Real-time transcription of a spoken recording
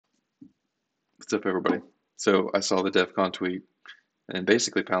What's up, everybody? So I saw the DevCon tweet, and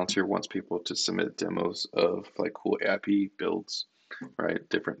basically Palantir wants people to submit demos of like cool AIP builds, right?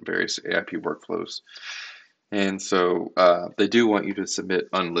 Different various AIP workflows. And so they do want you to submit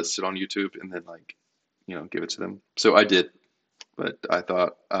unlisted on YouTube and then give it to them. So I did, but I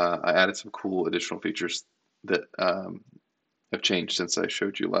thought I added some cool additional features that have changed since I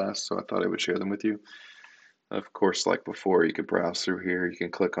showed you last. So I thought I would share them with you. Of course, like before, you could browse through here. You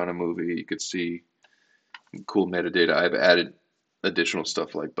can click on a movie. You could see cool metadata. I've added additional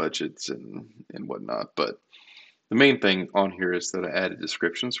stuff like budgets and whatnot, but the main thing on here is that I added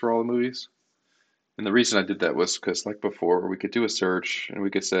descriptions for all the movies. And the reason I did that was because, like before, we could do a search and we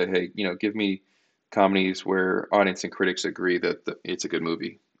could say, hey, give me comedies where audience and critics agree that it's a good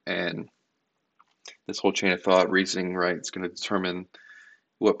movie. And this whole chain of thought, reasoning, right, it's going to determine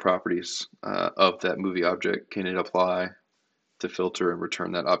what properties of that movie object can it apply to filter and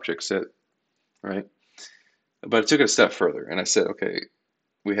return that object set, right? But I took it a step further and I said, okay,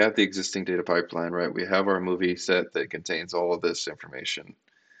 we have the existing data pipeline, right? We have our movie set that contains all of this information.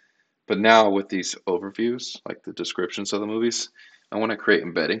 But now with these overviews, like the descriptions of the movies, I want to create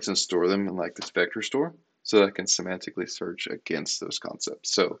embeddings and store them in like this vector store so that I can semantically search against those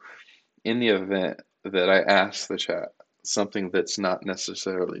concepts. So in the event that I ask the chat something that's not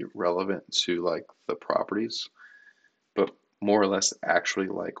necessarily relevant to like the properties, but more or less actually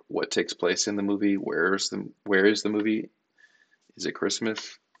like what takes place in the movie, where is the movie? Is it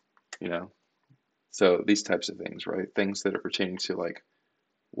Christmas? You know, So these types of things, right? Things that are pertaining to like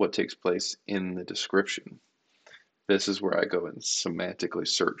what takes place in the description. This is where I go and semantically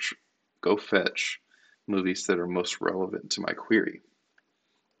search, go fetch movies that are most relevant to my query.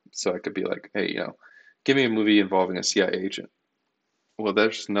 So I could be like, hey, give me a movie involving a CIA agent. Well,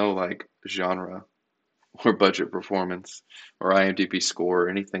 there's no like genre or budget performance or IMDb score or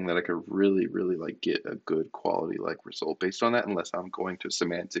anything that I could really, really like get a good quality like result based on that unless I'm going to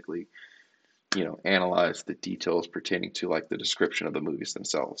semantically analyze the details pertaining to like the description of the movies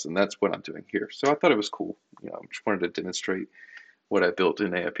themselves. And that's what I'm doing here. So I thought it was cool. I just wanted to demonstrate what I built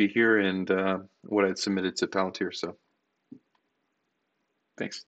in AIP here and what I'd submitted to Palantir. So thanks.